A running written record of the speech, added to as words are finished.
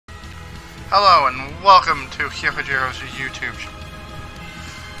Hello and welcome to Hyojiro's YouTube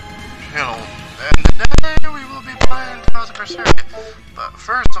channel. And today we will be playing Trials of Berseria. But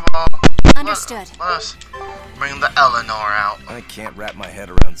first of all, understood. Let us bring the Eleanor out. I can't wrap my head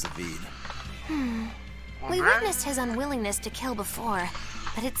around Zavid. We witnessed his unwillingness to kill before,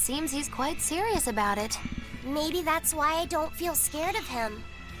 but it seems he's quite serious about it. Maybe that's why I don't feel scared of him.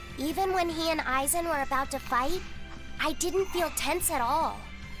 Even when he and Eisen were about to fight, I didn't feel tense at all.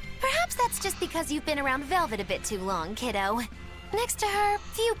 Perhaps that's just because you've been around Velvet a bit too long, kiddo. Next to her,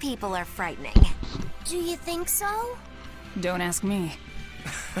 few people are frightening. Do you think so? Don't ask me.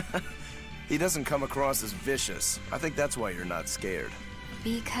 He doesn't come across as vicious. I think that's why you're not scared.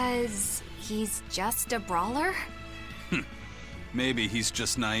 Because he's just a brawler? Maybe he's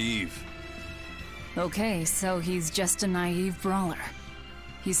just naive. Okay, so he's just a naive brawler.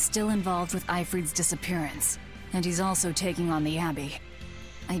 He's still involved with Eifried's disappearance, and he's also taking on the Abbey.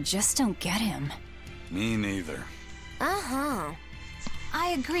 I just don't get him. Me neither. Uh-huh. I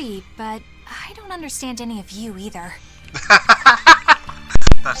agree, but I don't understand any of you either.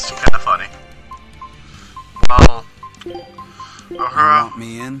 That's kind of funny. Well, Uhura, Want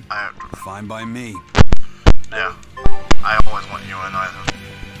me in? Fine by me. Yeah, I always want you in either.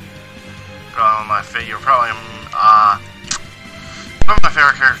 My you're probably my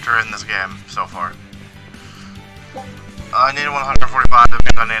favorite character in this game so far. I need 145. That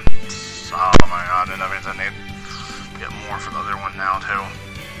means I need. Oh my god! And that means I need to get more for the other one now too.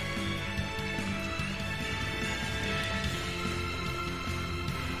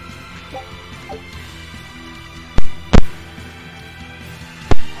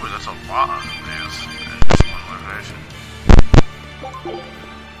 Ooh, that's a lot of these in just one location.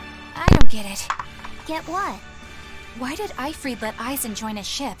 I don't get it. Get what? Why did Eifried let Eisen join his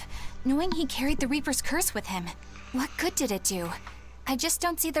ship, knowing he carried the Reaper's curse with him? What good did it do? I just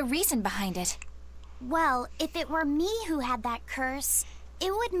don't see the reason behind it. Well, if it were me who had that curse,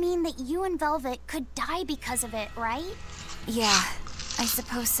 it would mean that you and Velvet could die because of it, right? Yeah, I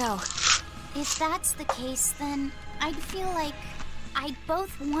suppose so. If that's the case, then I'd feel like I'd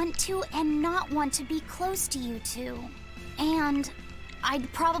both want to and not want to be close to you two. And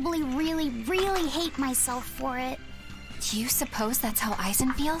I'd probably really hate myself for it. Do you suppose that's how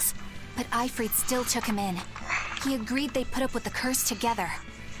Eisen feels? But Eifried still took him in. He agreed they put up with the curse together.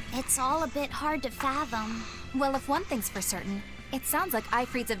 It's all a bit hard to fathom. Well, if one thing's for certain, it sounds like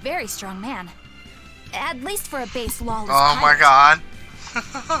Eifried's a very strong man. At least for a base lawless Oh my pirate. god.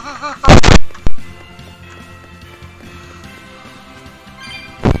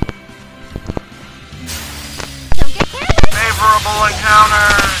 Don't get careless! Favorable encounter,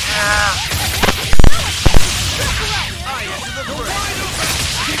 yeah.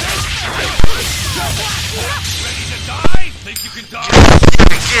 Ready to die? Think you can die?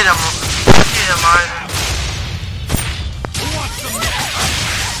 Get him, Eisen. Who wants some?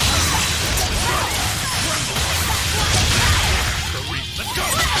 Let's go!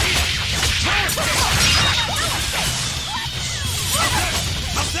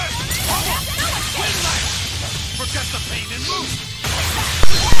 How's that? Forget the pain and move!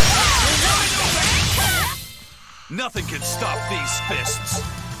 Nothing can stop these fists.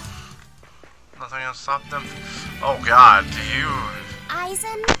 Nothing will stop them. Oh god, do you?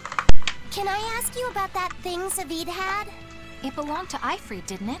 Eisen, can I ask you about that thing Zavid had? It belonged to Eifried,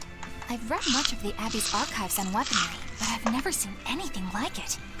 didn't it? I've read much of the Abbey's archives on weaponry, but I've never seen anything like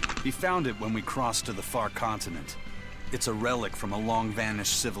it. He found it when we crossed to the far continent. It's a relic from a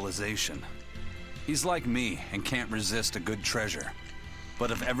long-vanished civilization. He's like me and can't resist a good treasure.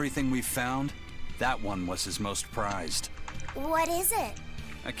 But of everything we've found, that one was his most prized. What is it?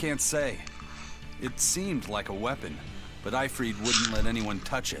 I can't say. It seemed like a weapon, but Eifried wouldn't let anyone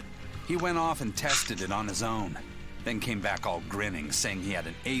touch it. He went off and tested it on his own, then came back all grinning, saying he had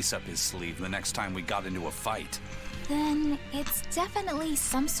an ace up his sleeve the next time we got into a fight. Then it's definitely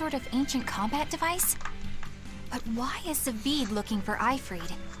some sort of ancient combat device? But why is Zavid looking for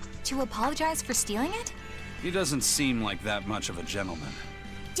Eifried? To apologize for stealing it? He doesn't seem like that much of a gentleman.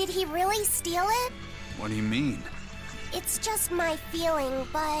 Did he really steal it? What do you mean? It's just my feeling,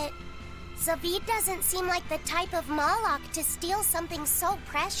 but Zavid doesn't seem like the type of Malak to steal something so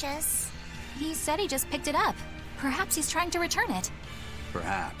precious. He said he just picked it up. Perhaps he's trying to return it.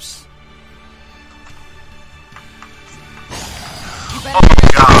 Perhaps. Oh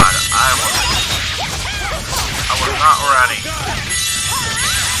god, I was not ready.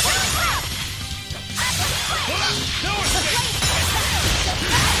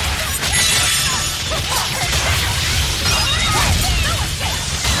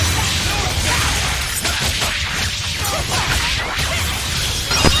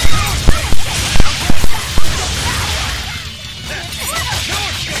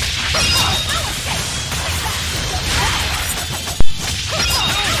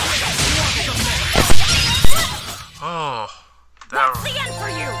 is the end for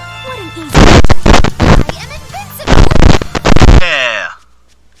you! What an easy victory. I am invincible! Yeah.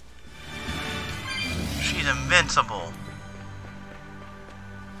 She's invincible.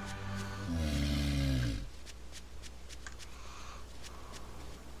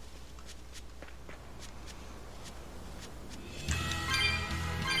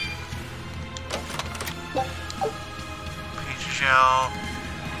 Peach shell.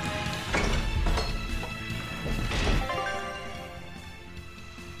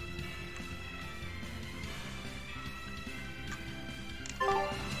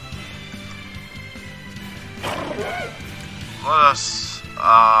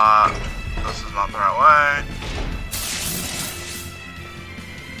 This is not the right way.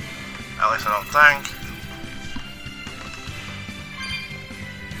 At least I don't think.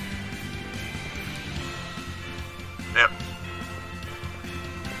 Yep.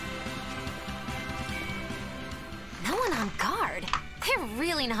 No one on guard. They're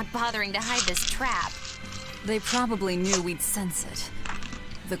really not bothering to hide this trap. They probably knew we'd sense it.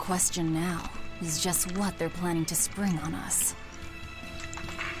 The question now is just what they're planning to spring on us.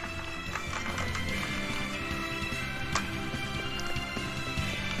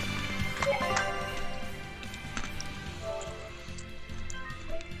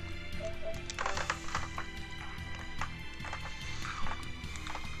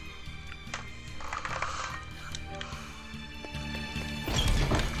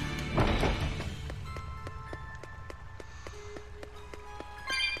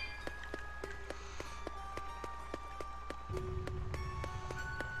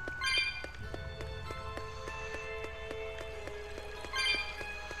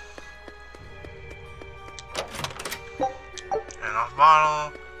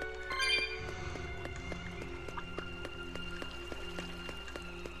 Bottle.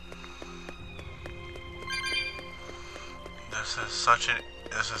 This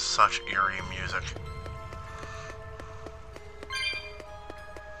is such eerie music.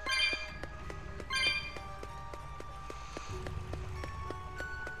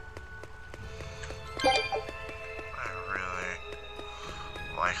 I really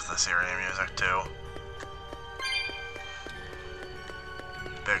like this eerie music too.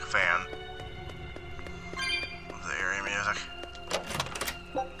 Big fan of the eerie music.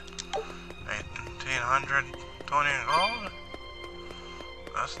 1820 gold?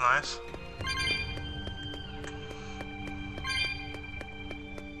 That's nice.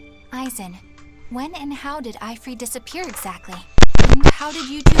 Eisen, when and how did Ifrid disappear exactly? And how did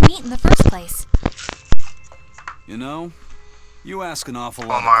you two meet in the first place? You know, you ask an awful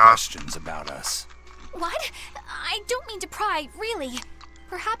lot Oh of my God. questions about us. What? I don't mean to pry, really.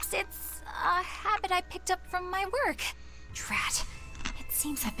 Perhaps it's a habit I picked up from my work. Drat. It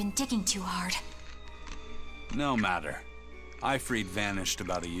seems I've been digging too hard. No matter. Ifrid vanished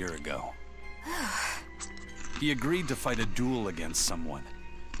about a year ago. He agreed to fight a duel against someone,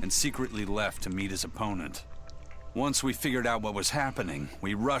 and secretly left to meet his opponent. Once we figured out what was happening,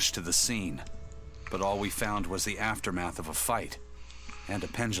 we rushed to the scene. But all we found was the aftermath of a fight, and a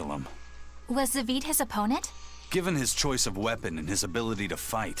pendulum. Was Zavid his opponent? Given his choice of weapon and his ability to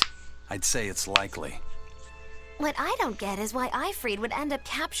fight, I'd say it's likely. What I don't get is why Ifrid would end up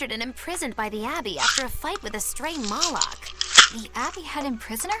captured and imprisoned by the Abbey after a fight with a stray Moloch. The Abbey had him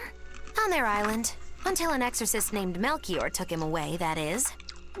prisoner? On their island. Until an exorcist named Melchior took him away, that is.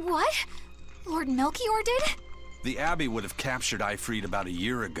 What? Lord Melchior did? The Abbey would have captured Ifrid about a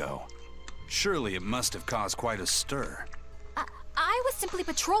year ago. Surely it must have caused quite a stir. I was simply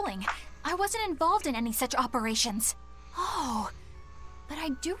patrolling. I wasn't involved in any such operations. Oh, but I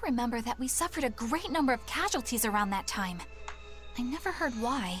do remember that we suffered a great number of casualties around that time. I never heard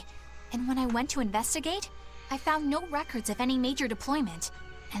why, and when I went to investigate, I found no records of any major deployment.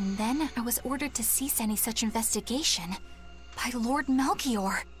 And then I was ordered to cease any such investigation by Lord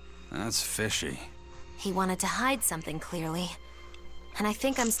Melchior. That's fishy. He wanted to hide something, clearly. And I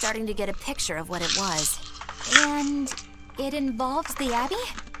think I'm starting to get a picture of what it was. And it involves the Abbey?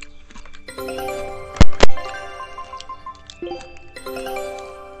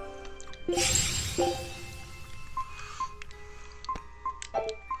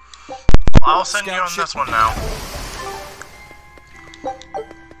 I'll send you on this one now.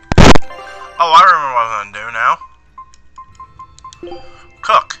 Oh, I remember what I'm gonna do now.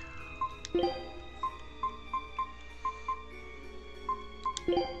 Cook.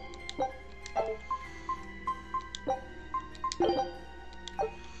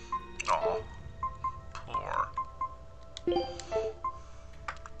 Oh, poor.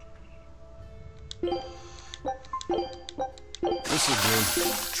 This'll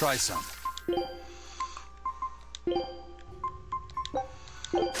do. Try some.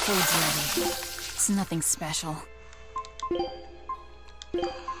 Food's ready. It's nothing special.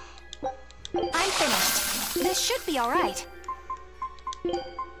 I'm finished. This should be alright.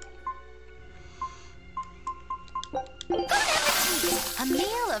 Bon appetit! A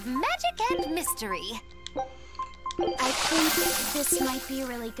meal of magic and mystery. I think this might be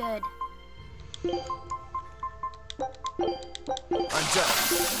really good. I'm done.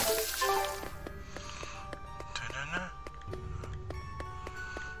 Da-da-na.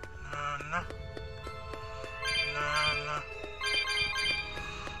 Na-na. Na-na.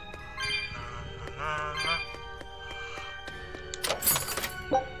 Na-na-na-na.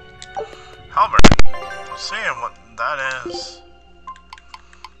 Halberd. Let's see what that is.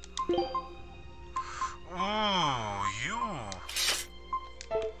 Ooh, you.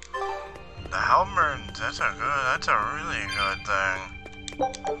 The halberd, that's a really good thing.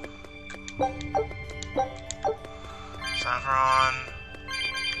 Saffron.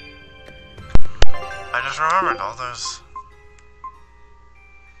 I just remembered all those.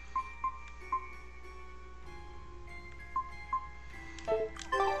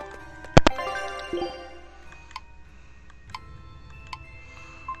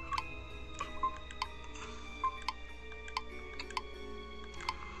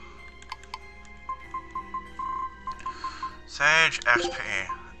 Sage XP,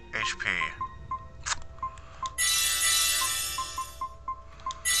 HP.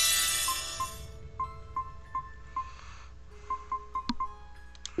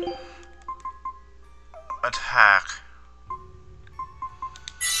 Attack.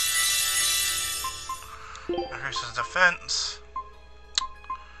 Increases defense.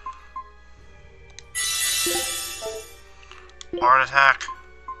 Art attack.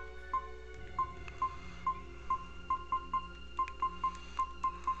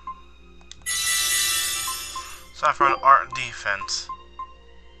 Saffron art defense.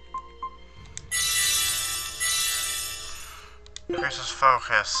 Increases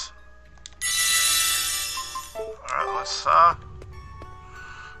focus. Alright, let's we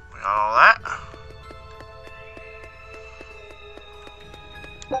got all that.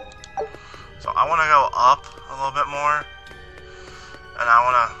 So I wanna go up a little bit more. And I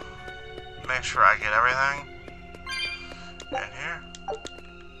wanna make sure I get everything in here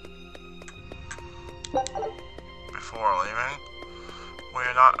before leaving.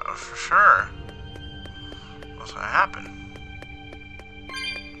 We're not for sure what's gonna happen.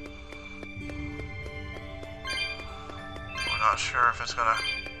 We're not sure if it's gonna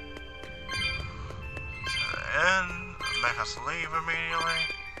end, make us leave immediately.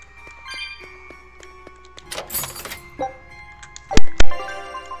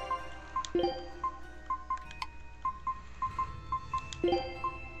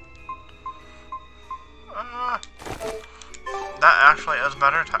 That actually is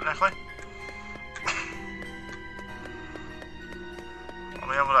better, technically. I'll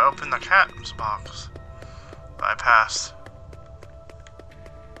be able to open the cat's box that I passed.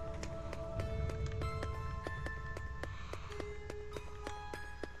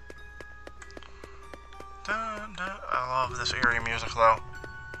 Dun, dun. I love this eerie music, though.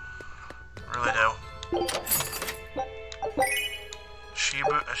 Really do.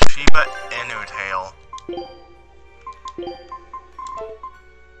 Shiba Inu Tail.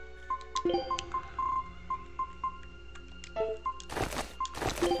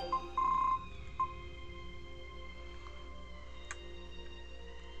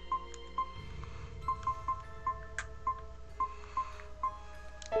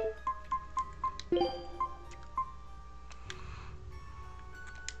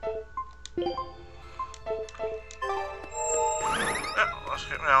 Let's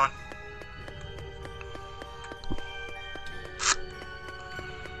get going.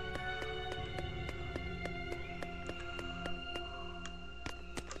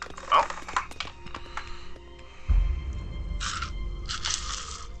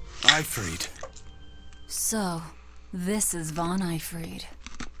 Ifrid. So, this is Von Ifrid.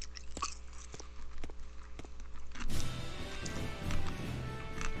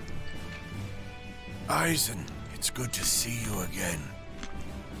 Eisen, it's good to see you again.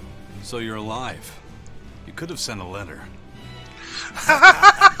 So you're alive. You could have sent a letter.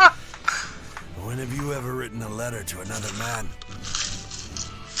 When have you ever written a letter to another man?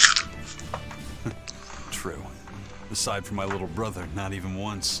 True. Aside from my little brother, not even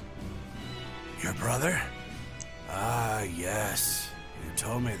once. Your brother? Ah, yes. You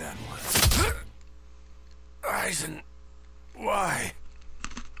told me that once. Eisen, why?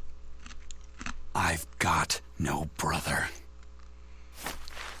 I've got no brother.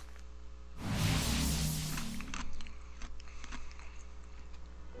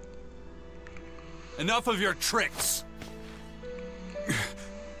 Enough of your tricks!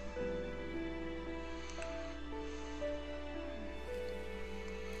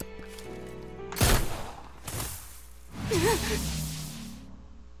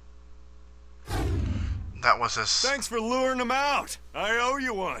 That was his... Thanks for luring him out. I owe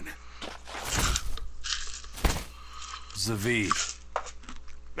you one. Zavid.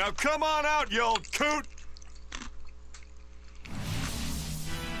 Now come on out, you old coot!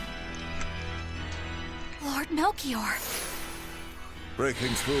 Lord Melchior.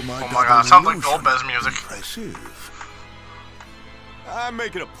 Breaking through my Oh my god, it sounds like illusion. Golbez music. Impressive. I'm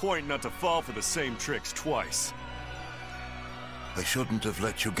making a point not to fall for the same tricks twice. I shouldn't have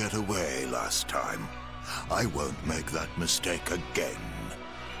let you get away last time. I won't make that mistake again.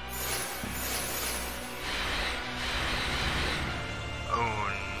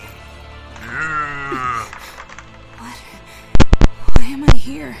 Oh no. Why am I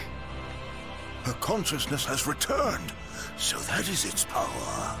here? Her consciousness has returned, so that is its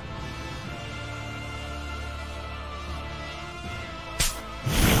power.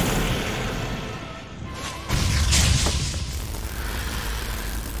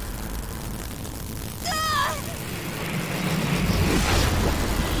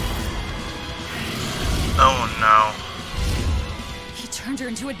 Oh no. He turned her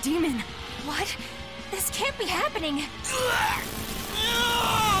into a demon. What? This can't be happening.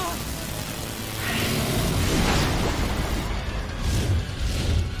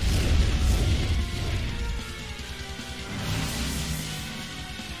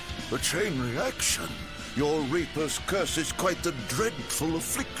 A chain reaction. Your Reaper's curse is quite the dreadful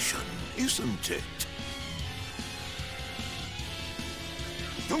affliction, isn't it?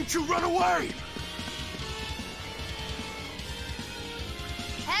 Don't you run away!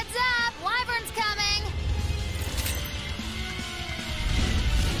 Heads up! Wyvern's coming!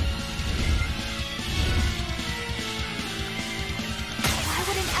 Why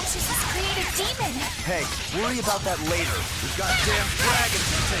would an exorcist create a demon? Hey, worry about that later. We've got damn dragons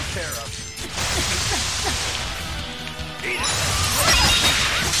to take care of.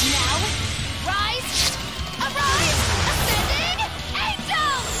 Now, rise! Arise! Ascending!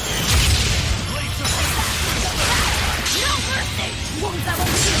 Angels! No mercy! Wounds that won't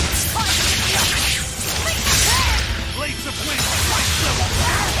heal! Blades of wind, strike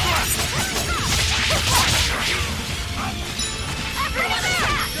Everyone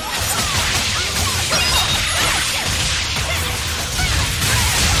attack!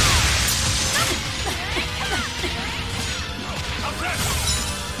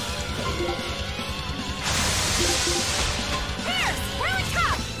 Here! Where it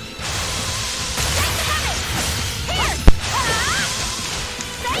comes! Take the coming! Here!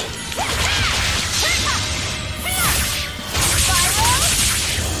 Say! Here comes! Here! Spiral!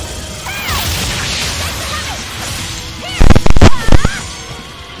 Hey! Take the coming! Here!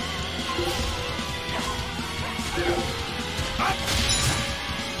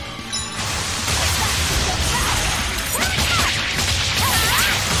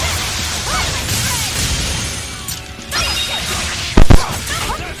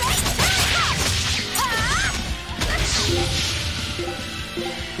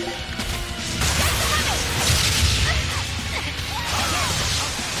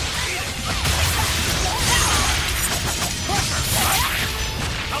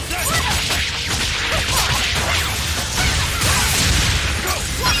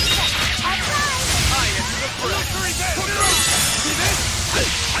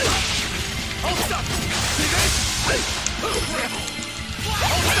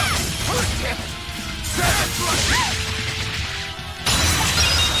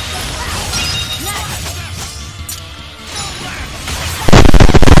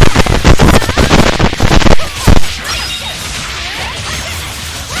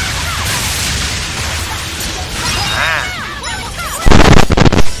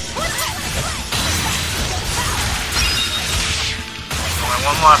 Only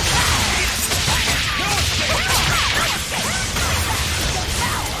one left.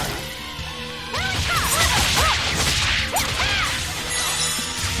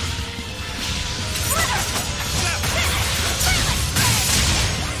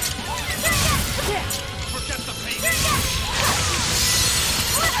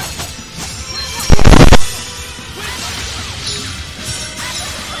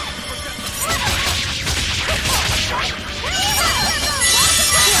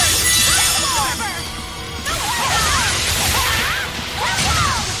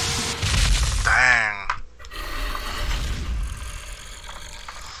 Dang.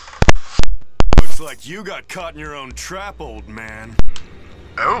 Looks like you got caught in your own trap, old man.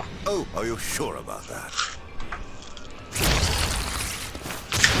 Oh? Oh, are you sure about that?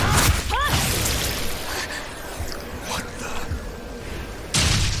 What the?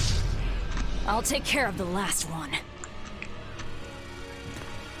 I'll take care of the last one.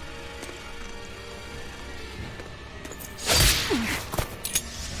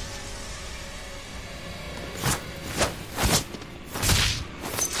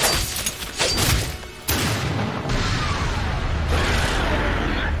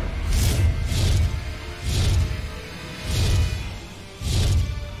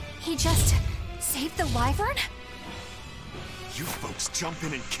 He just saved the wyvern? You folks jump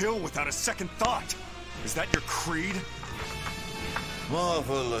in and kill without a second thought. Is that your creed?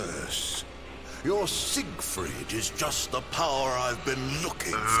 Marvelous. Your Siegfried is just the power I've been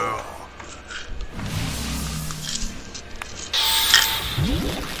looking for.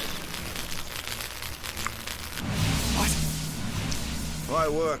 What? My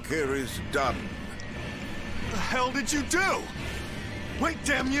work here is done. The hell did you do? Wait,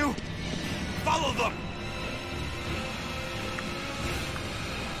 damn you! Follow them!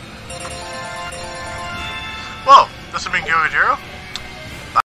 Whoa, this has been Gyojiro?